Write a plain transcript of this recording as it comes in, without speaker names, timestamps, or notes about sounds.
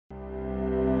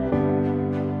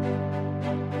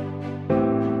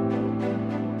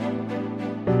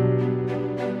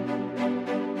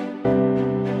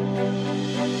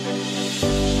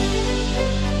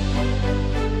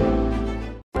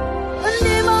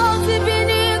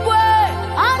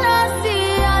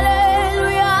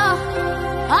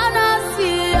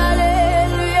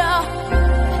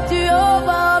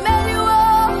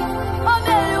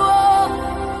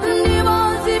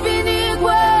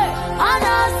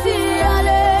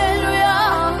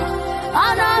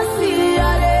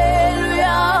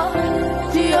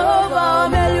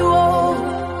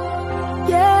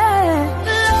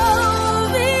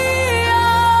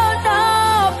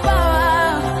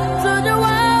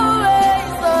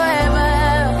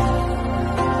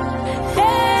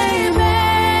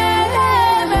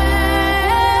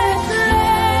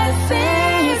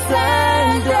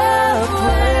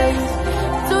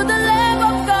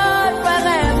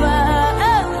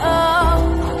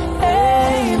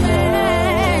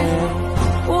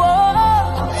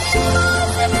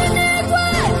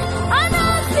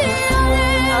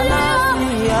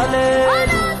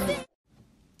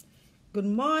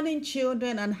morning,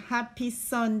 children, and happy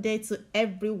Sunday to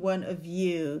every one of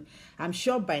you. I'm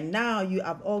sure by now you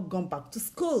have all gone back to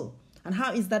school. And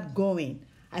how is that going?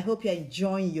 I hope you're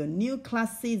enjoying your new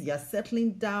classes, you're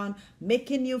settling down,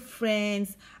 making new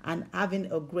friends, and having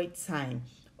a great time.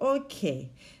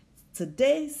 Okay,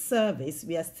 today's service,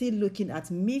 we are still looking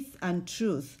at myth and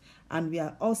truth, and we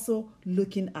are also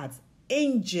looking at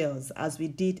angels as we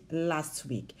did last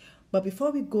week. But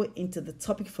before we go into the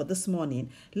topic for this morning,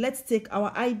 let's take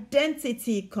our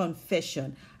identity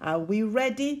confession. Are we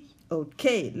ready?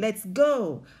 Okay, let's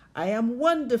go. I am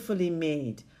wonderfully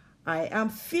made. I am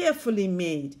fearfully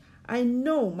made. I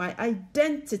know my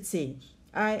identity.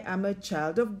 I am a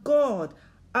child of God.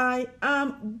 I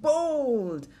am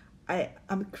bold. I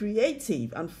am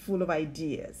creative and full of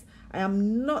ideas. I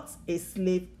am not a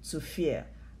slave to fear.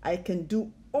 I can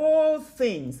do all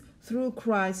things through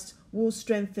Christ who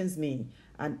strengthens me,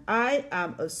 and I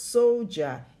am a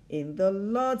soldier in the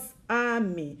Lord's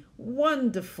army.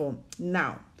 Wonderful.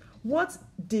 Now, what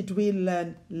did we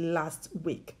learn last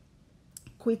week?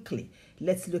 Quickly,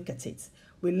 let's look at it.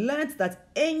 We learned that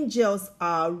angels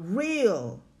are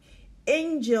real.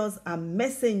 Angels are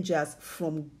messengers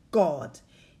from God.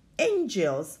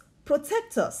 Angels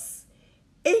protect us.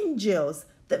 Angels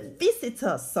that visit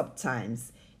us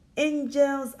sometimes.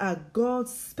 Angels are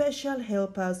God's special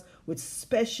helpers with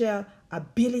special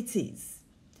abilities.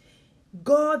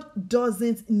 God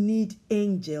doesn't need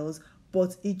angels,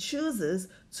 but He chooses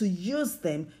to use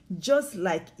them just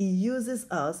like He uses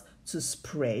us to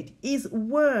spread His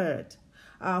word.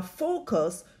 Our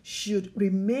focus should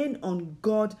remain on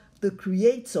God, the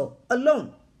Creator,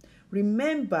 alone.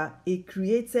 Remember, He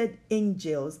created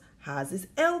angels as His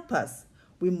helpers.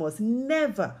 We must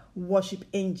never worship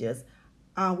angels,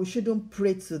 and we shouldn't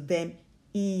pray to them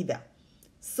either.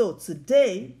 So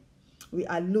today, we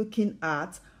are looking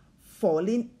at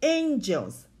fallen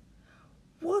angels.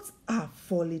 What are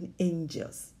fallen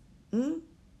angels?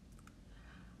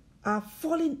 Are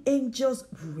fallen angels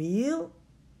real?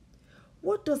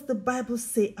 What does the Bible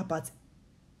say about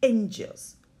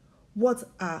angels? What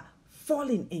are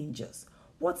fallen angels?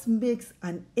 What makes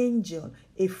an angel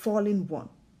a fallen one?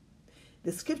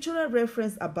 The scriptural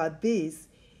reference about this,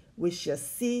 we shall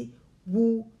see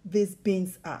who these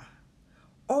beings are.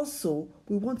 Also,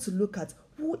 we want to look at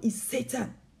who is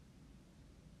Satan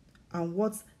and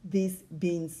what these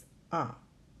beings are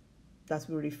that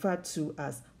we refer to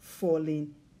as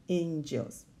fallen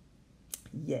angels.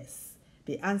 Yes,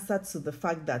 the answer to the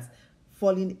fact that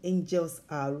fallen angels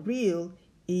are real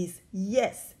is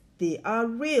yes, they are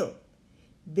real.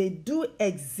 They do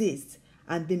exist,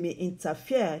 and they may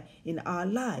interfere in our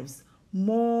lives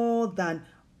more than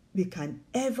we can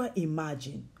ever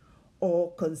imagine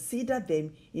or consider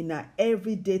them in our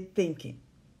everyday thinking.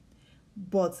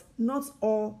 But not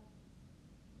all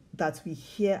that we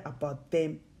hear about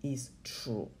them is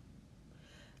true.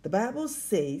 The Bible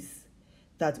says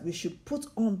that we should put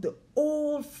on the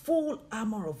whole full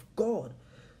armor of God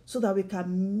so that we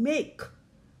can make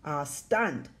our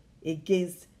stand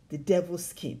against the devil's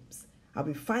schemes. And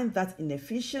we find that in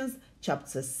Ephesians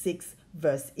chapter 6,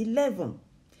 verse 11.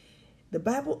 The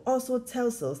Bible also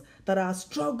tells us that our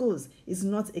struggles is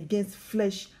not against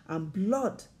flesh and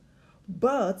blood,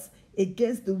 but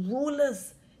against the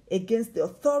rulers, against the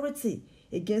authority,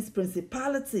 against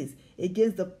principalities,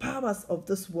 against the powers of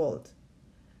this world.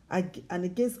 And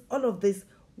against all of this,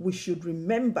 we should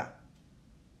remember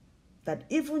that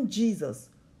even Jesus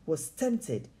was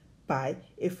tempted by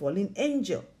a fallen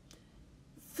angel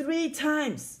 3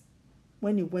 times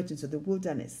when He went into the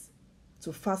wilderness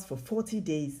to fast for 40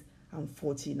 days and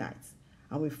 40 nights.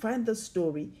 And we find the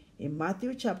story in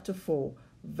Matthew chapter 4,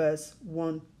 verse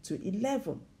 1 to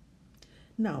 11.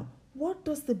 Now, what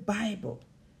does the Bible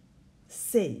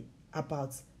say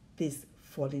about these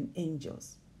fallen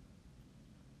angels?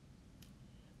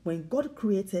 When God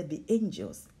created the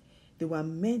angels, they were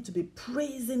meant to be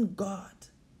praising God.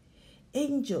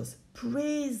 Angels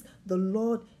praise the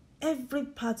Lord. Every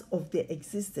part of their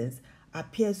existence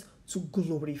appears to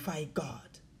glorify God.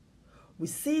 We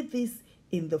see this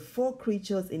in the 4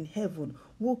 creatures in heaven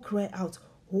who cry out,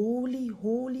 "Holy,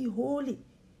 holy, holy,"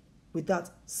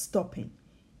 without stopping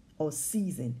or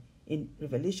ceasing in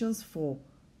Revelations 4,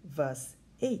 verse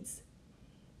 8.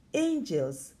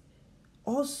 Angels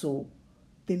also,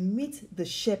 they meet the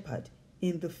shepherd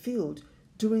in the field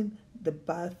during the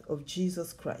birth of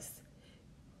Jesus Christ.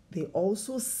 They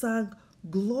also sang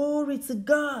glory to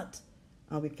God.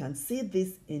 And we can see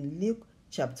this in Luke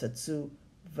chapter 2,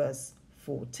 verse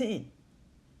 14.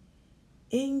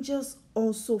 Angels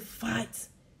also fight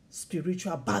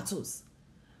spiritual battles.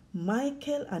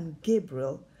 Michael and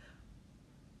Gabriel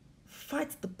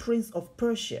fight the prince of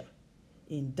Persia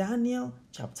in Daniel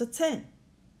chapter 10.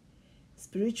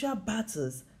 Spiritual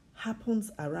battles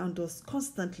happens around us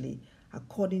constantly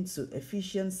according to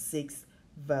Ephesians 6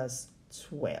 verse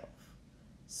 12.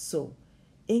 So,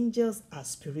 angels are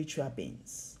spiritual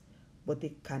beings, but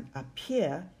they can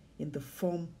appear in the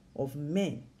form of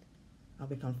men. And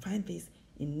we can find this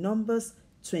in Numbers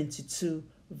 22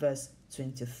 verse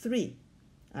 23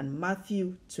 and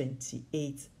Matthew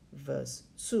 28 verse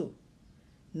 2.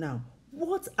 Now,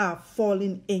 what are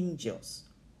fallen angels?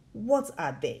 What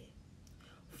are they?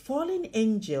 Fallen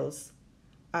angels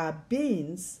are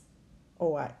beings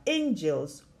or are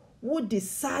angels who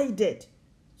decided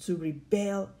to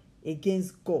rebel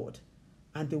against God,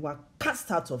 and they were cast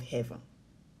out of heaven.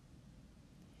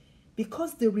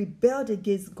 Because they rebelled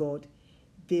against God,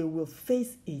 they will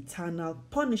face eternal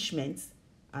punishments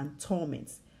and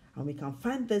torments. And we can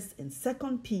find this in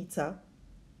 2 Peter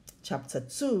chapter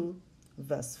 2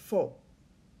 verse 4.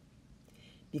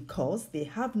 Because they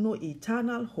have no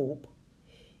eternal hope,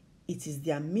 it is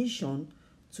their mission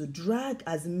to drag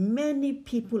as many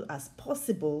people as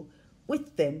possible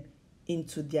with them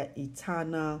into their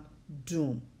eternal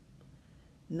doom.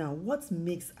 Now, what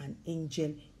makes an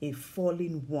angel a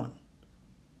fallen one?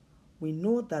 We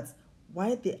know that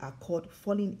why they are called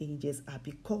fallen angels are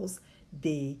because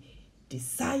they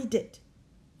decided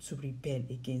to rebel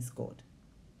against God.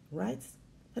 Right?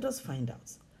 Let us find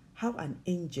out how an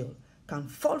angel can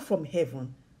fall from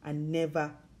heaven and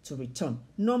never to return.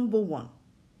 Number one,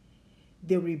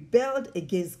 they rebelled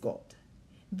against God.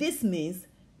 This means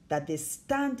that they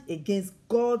stand against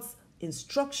God's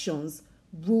instructions,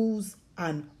 rules,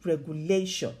 and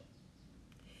regulation.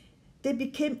 They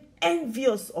became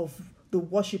envious of the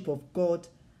worship of God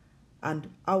and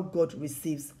how God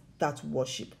receives that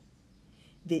worship.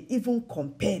 They even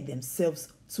compare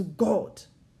themselves to God.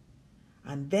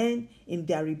 And then in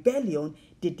their rebellion,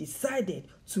 they decided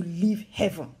to leave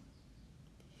heaven.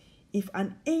 If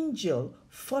an angel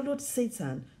followed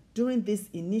Satan during this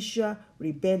initial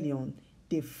rebellion,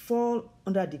 they fall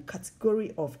under the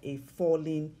category of a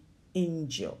fallen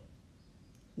angel.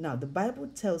 Now, the Bible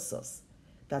tells us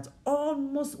that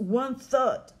almost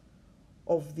 1/3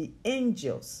 of the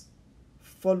angels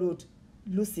followed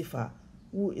Lucifer,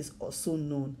 who is also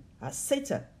known as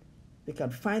Satan. We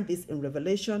can find this in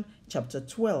Revelation chapter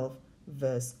 12,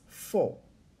 verse 4.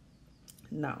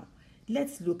 Now,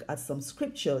 let's look at some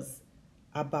scriptures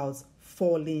about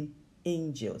fallen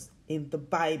angels in the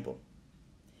Bible.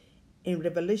 In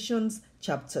Revelation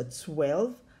chapter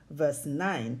 12, verse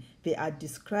 9, they are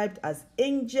described as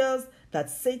angels that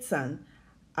Satan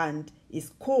and his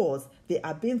cohorts, they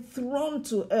are being thrown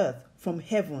to earth from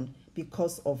heaven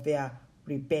because of their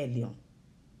rebellion.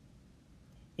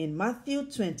 In Matthew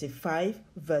 25,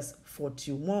 verse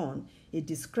 41, it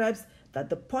describes that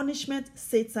the punishment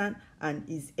Satan and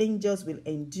his angels will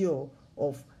endure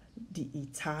of the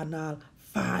eternal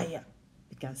fire.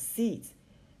 You can see it,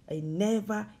 a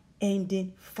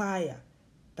never-ending fire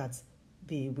that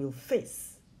they will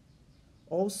face.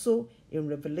 Also, in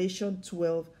Revelation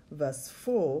 12, verse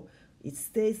 4, it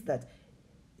states that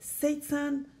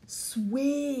Satan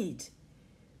swayed,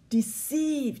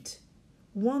 deceived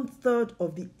 1/3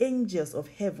 of the angels of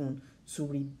heaven to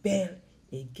rebel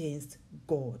against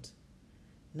God.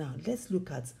 Now, let's look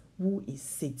at who is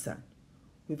Satan.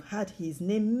 We've heard his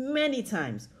name many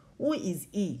times. Who is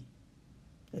he?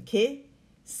 Okay?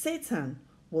 Satan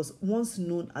was once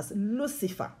known as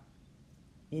Lucifer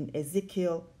in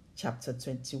Ezekiel chapter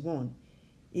 21.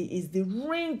 He is the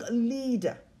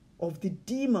ringleader of the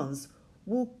demons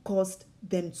who caused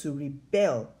them to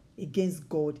rebel against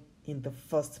God in the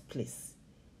first place.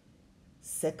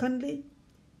 Secondly,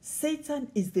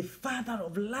 Satan is the father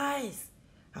of lies,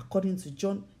 according to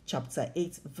John chapter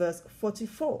 8, verse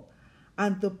 44,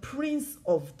 and the prince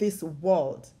of this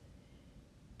world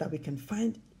that we can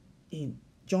find in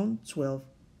John 12,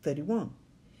 31.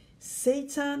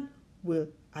 Satan will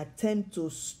attempt to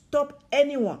stop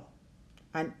anyone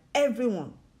and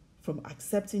everyone from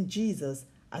accepting Jesus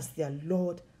as their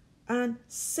Lord and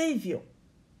Savior.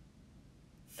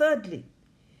 Thirdly,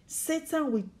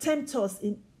 Satan will tempt us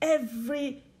in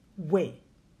every way.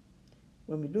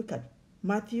 When we look at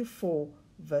Matthew 4,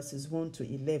 verses 1 to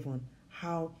 11,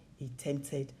 how he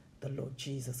tempted the Lord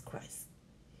Jesus Christ.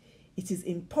 It is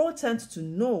important to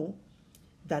know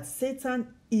that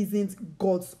Satan isn't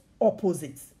God's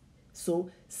opposite. So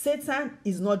Satan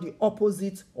is not the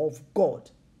opposite of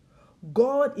God.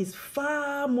 God is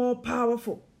far more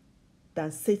powerful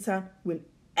than Satan will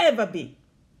ever be.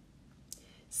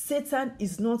 Satan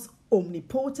is not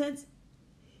omnipotent,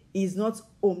 is not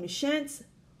omniscient,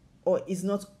 or is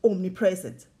not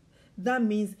omnipresent. That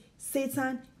means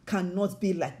Satan cannot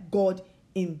be like God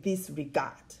in this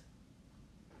regard.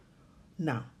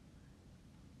 Now,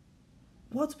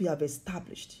 what we have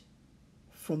established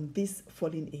from these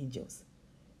fallen angels,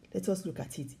 let us look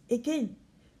at it again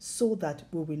so that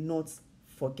we will not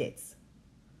forget.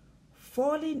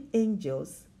 Fallen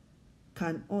angels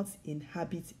cannot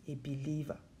inhabit a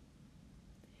believer.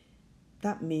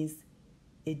 That means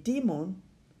a demon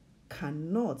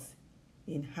cannot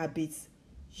inhabit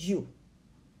you,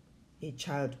 a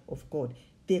child of God.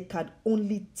 They can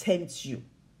only tempt you.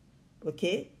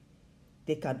 Okay?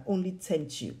 They can only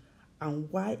tempt you.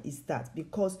 And why is that?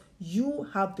 Because you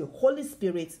have the Holy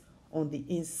Spirit on the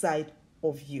inside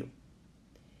of you.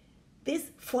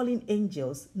 These fallen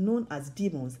angels, known as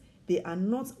demons, they are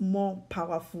not more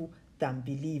powerful than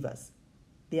believers.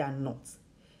 They are not.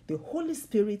 The Holy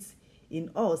Spirit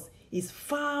in us is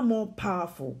far more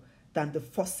powerful than the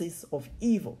forces of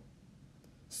evil.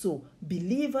 So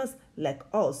believers like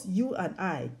us, you and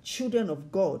I, children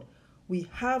of God, we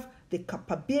have the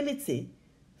capability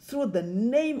through the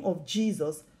name of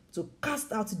Jesus to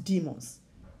cast out demons.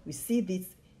 We see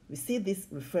this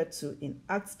referred to in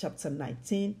Acts chapter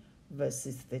 19,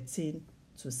 verses 13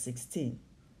 to 16.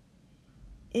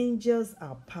 Angels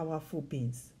are powerful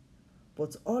beings,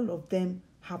 but all of them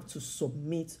have to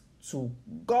submit to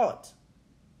God.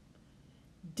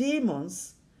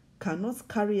 Demons cannot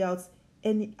carry out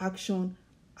any action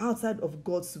outside of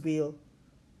God's will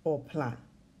or plan.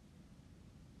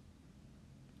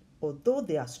 Although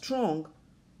they are strong,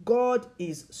 God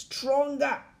is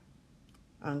stronger,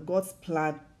 and God's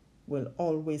plan will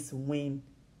always win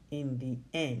in the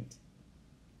end.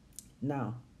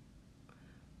 Now,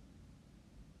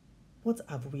 what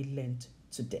have we learned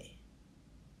today?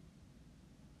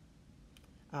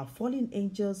 Are fallen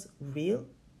angels real,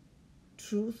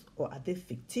 truth, or are they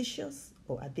fictitious,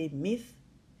 or are they myth?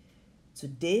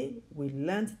 Today, we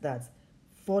learned that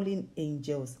fallen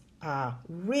angels are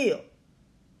real.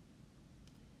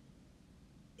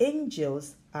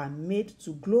 Angels are made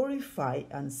to glorify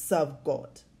and serve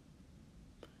God.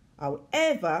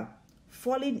 However,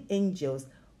 fallen angels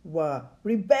were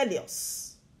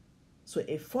rebellious. So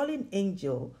a fallen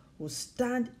angel will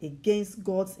stand against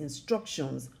God's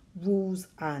instructions, rules,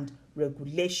 and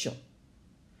regulation.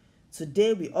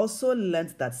 Today, we also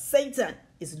learned that Satan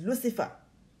is Lucifer.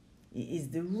 He is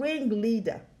the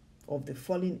ringleader of the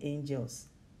fallen angels,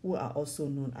 who are also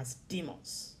known as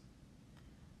demons.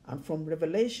 And from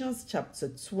Revelation chapter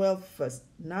 12, verse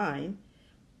 9,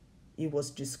 it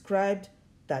was described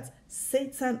that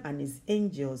Satan and his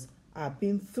angels are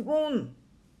being thrown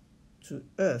to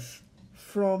earth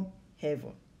from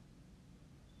heaven.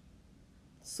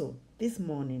 So this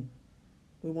morning,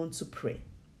 we want to pray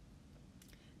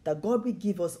that God will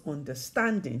give us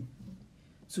understanding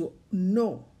to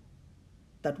know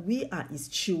that we are his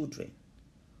children.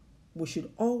 We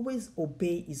should always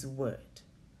obey his word.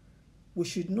 We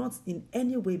should not in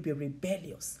any way be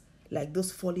rebellious like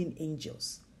those fallen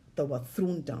angels that were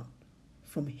thrown down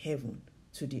from heaven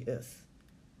to the earth.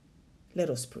 Let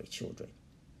us pray, children.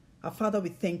 Our Father, we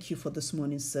thank you for this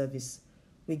morning's service.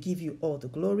 We give you all the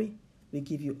glory. We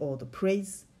give you all the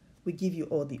praise. We give you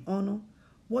all the honor.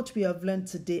 What we have learned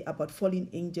today about fallen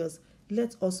angels,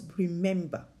 let us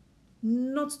remember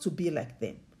not to be like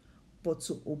them, but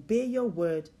to obey your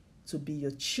word, to be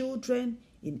your children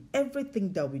in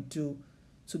everything that we do,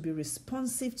 to be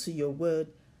responsive to your word,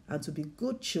 and to be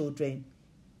good children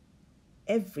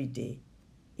every day.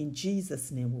 In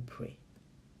Jesus' name we pray.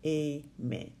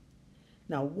 Amen.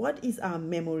 Now, what is our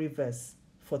memory verse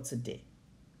for today?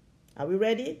 Are we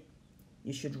ready?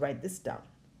 You should write this down.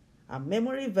 Our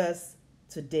memory verse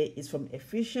today is from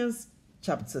Ephesians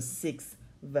chapter 6,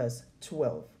 verse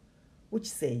 12, which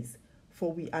says,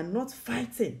 "For we are not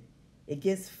fighting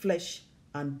against flesh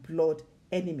and blood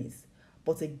enemies,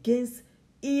 but against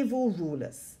evil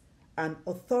rulers and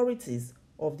authorities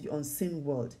of the unseen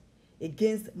world,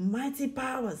 against mighty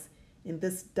powers in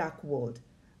this dark world,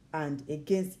 and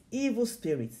against evil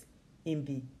spirits in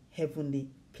the heavenly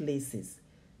places."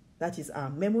 That is our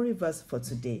memory verse for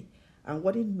today. And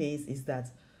what it means is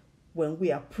that when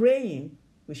we are praying,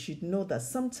 we should know that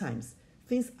sometimes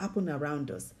things happen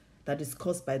around us that is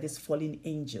caused by these fallen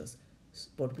angels.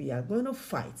 But we are going to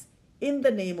fight in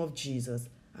the name of Jesus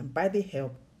and by the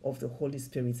help of the Holy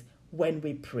Spirit when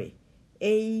we pray.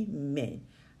 Amen.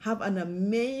 Have an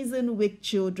amazing week,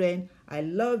 children. I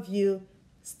love you.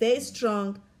 Stay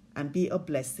strong and be a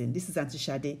blessing. This is Auntie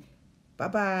Shade.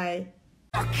 Bye-bye.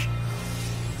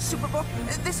 Superbook,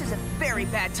 this is a very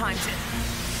bad time to...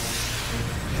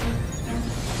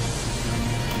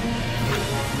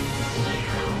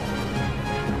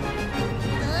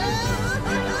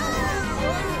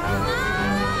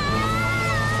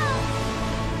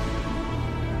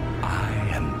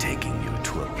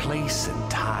 place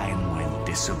and time when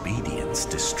disobedience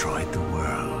destroyed the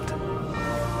world.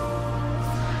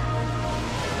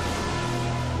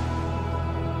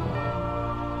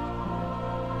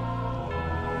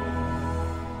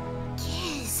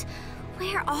 Giz,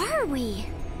 where are we?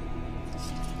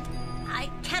 I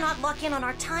cannot lock in on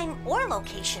our time or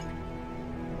location.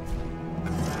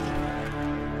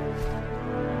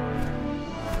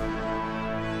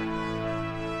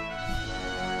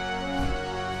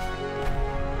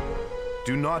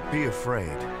 Do not be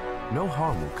afraid. No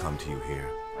harm will come to you here.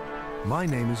 My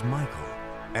name is Michael,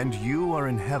 and you are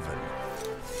in heaven.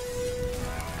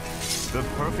 The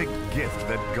perfect gift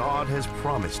that God has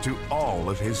promised to all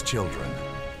of his children.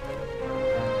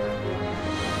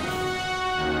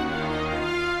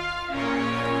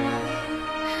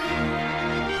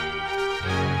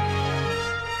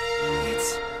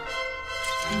 It's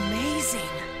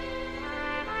amazing.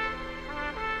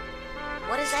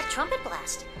 What is that trumpet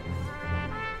blast?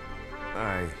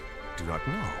 I do not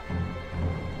know.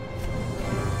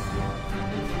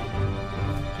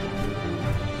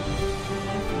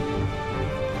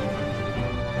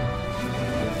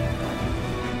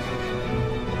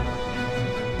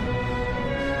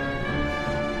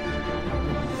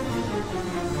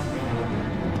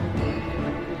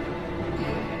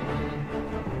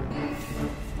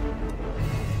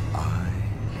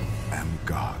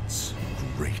 God's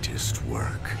greatest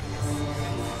work.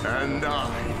 And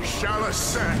I shall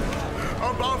ascend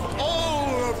above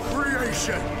all of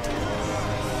creation.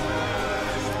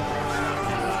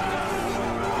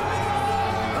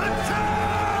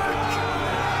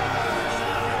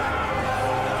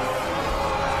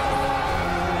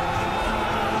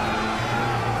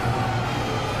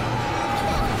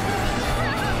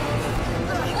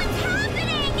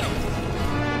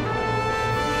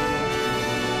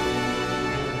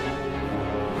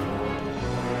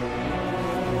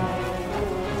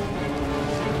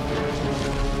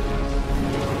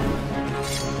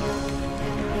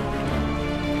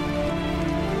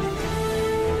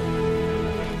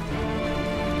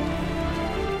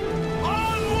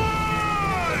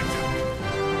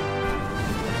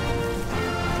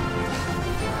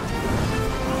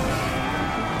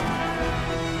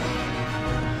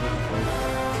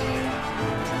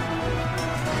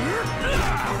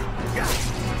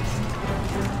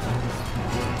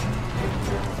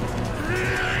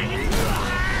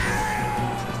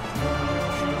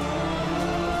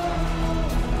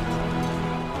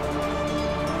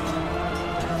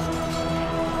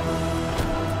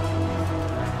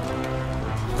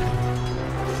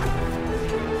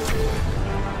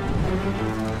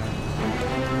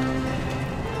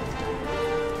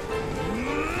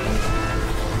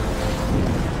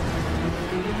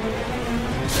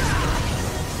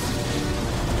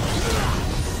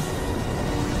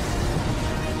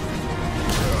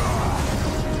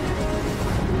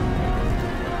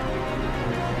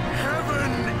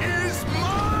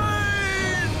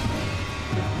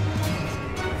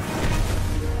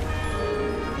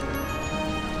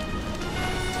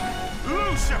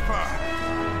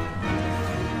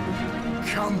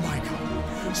 Come,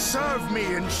 Michael. Serve me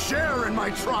and share in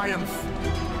my triumph.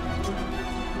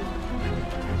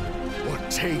 Or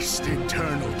taste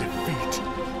eternal defeat.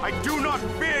 I do not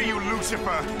fear you,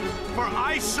 Lucifer, for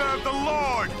I serve the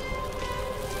Lord.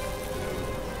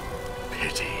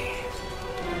 Pity.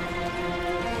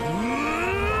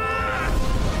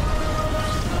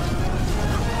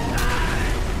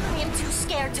 I am too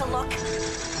scared to look.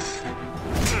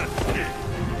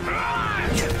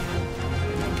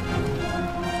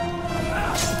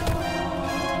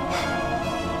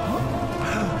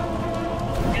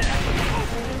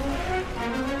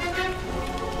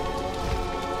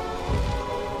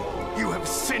 You have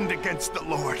sinned against the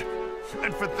Lord,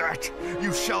 and for that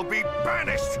you shall be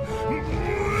banished.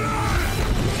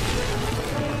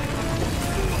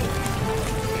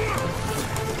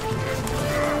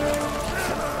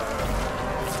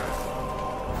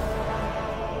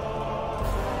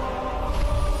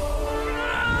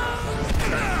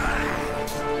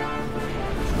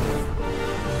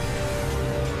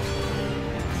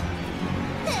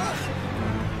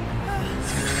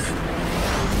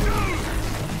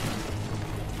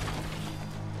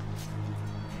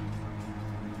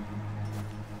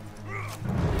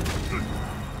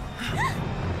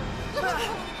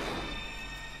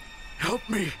 Help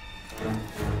me.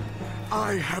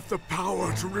 I have the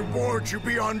power to reward you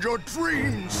beyond your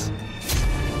dreams.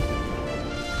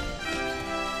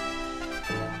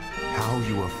 How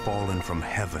you have fallen from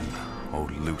heaven, O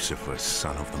Lucifer,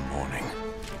 son of the morning.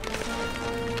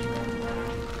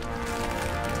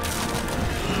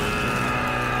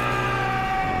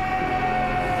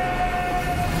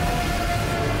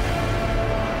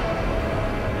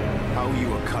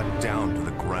 down to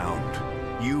the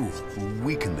ground. You who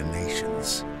weakened the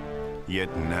nations.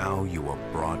 Yet now you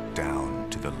are brought down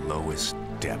to the lowest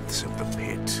depths of the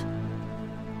pit.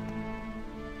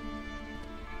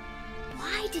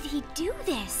 Why did he do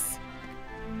this?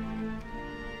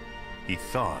 He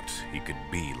thought he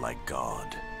could be like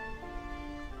God.